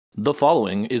The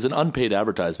following is an unpaid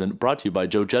advertisement brought to you by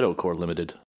JOJETO Corp.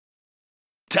 Limited.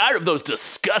 Tired of those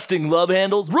disgusting love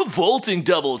handles, revolting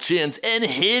double chins, and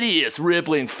hideous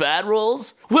rippling fat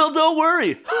rolls? Well, don't worry,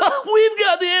 we've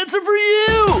got the answer for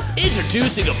you!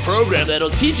 Introducing a program that'll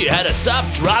teach you how to stop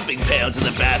dropping pounds in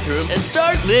the bathroom and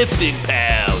start lifting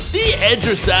pounds. The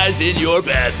Exercise in Your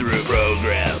Bathroom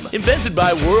program. Invented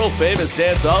by world-famous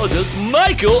danceologist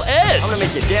Michael Edge. I'm gonna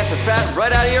make you dance a fat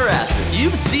right out of your asses.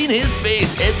 You've seen his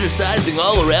face exercising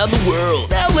all around the world.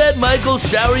 Now let Michael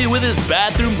shower you with his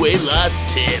bathroom weight loss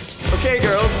tips. Okay,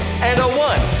 girls, and a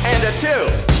 1, and a 2.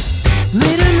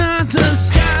 Late at night, the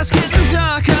sky's getting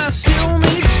dark. I still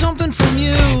need something from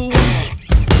you.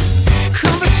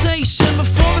 Conversation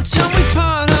before the time we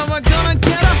part. How am I gonna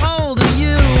get a hold of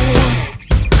you?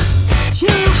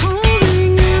 You're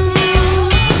holding you,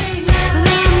 and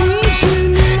I need you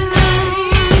now.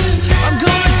 I'm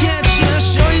gonna get you,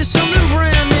 show you something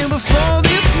brand new before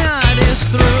this night is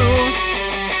through.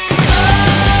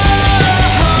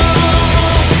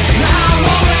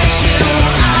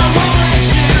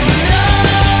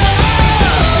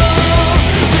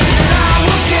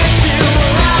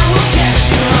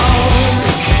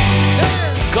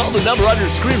 Call the number on your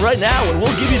screen right now and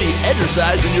we'll give you the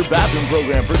Exercise in Your Bathroom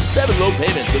program for 7 low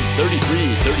payments of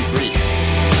 $33.33.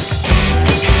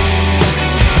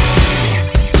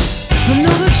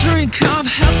 Another drink, I've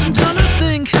had some time to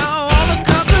think how all the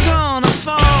cards are gonna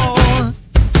fall.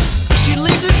 She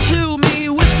leaves it to me,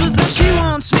 whispers that she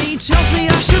wants me, tells me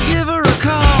I should give her a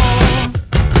call.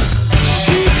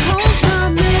 She calls my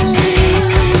name,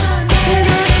 and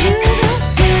I do the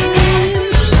same.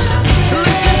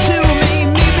 Listen to me,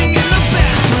 meet me in the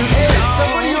bathroom stall.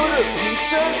 Somebody order a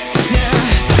pizza? Yeah.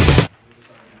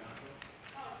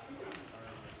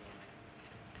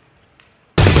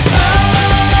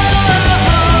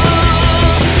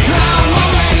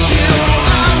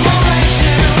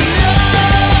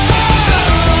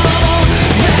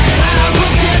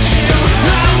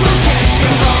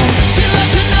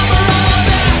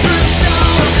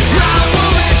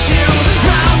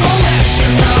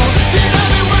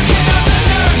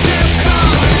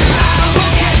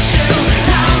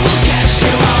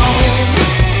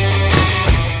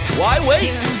 Why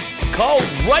wait? Call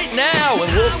right now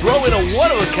and we'll throw in a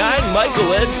one-of-a-kind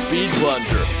Michael Edge speed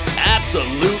plunger.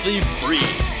 Absolutely free.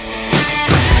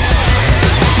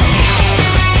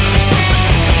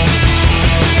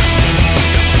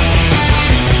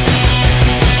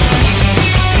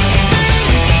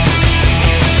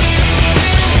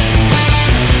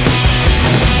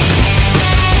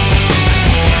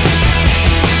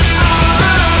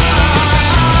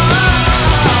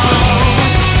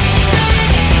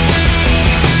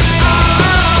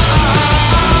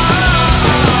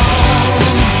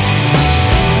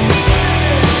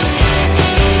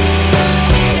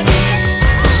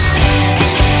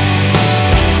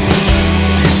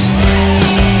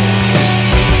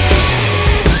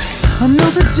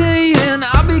 Another day and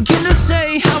I begin to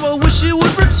say how I wish you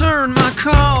would return my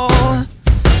call.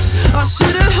 I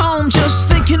sit at home just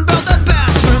thinking about the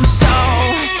bathroom stall.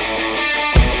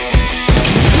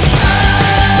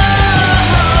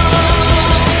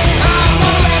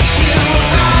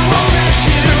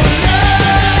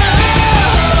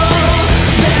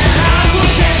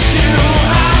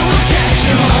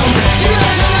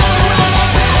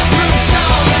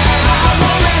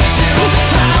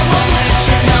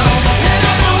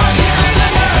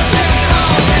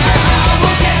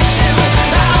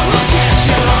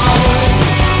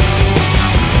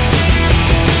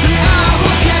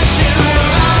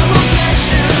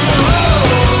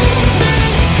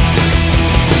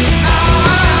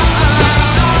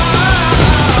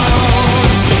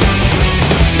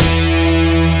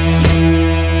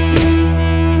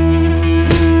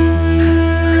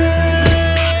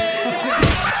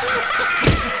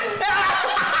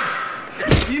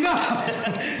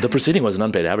 The proceeding was an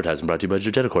unpaid advertisement brought to you by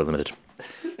JOJETO Corp. Limited.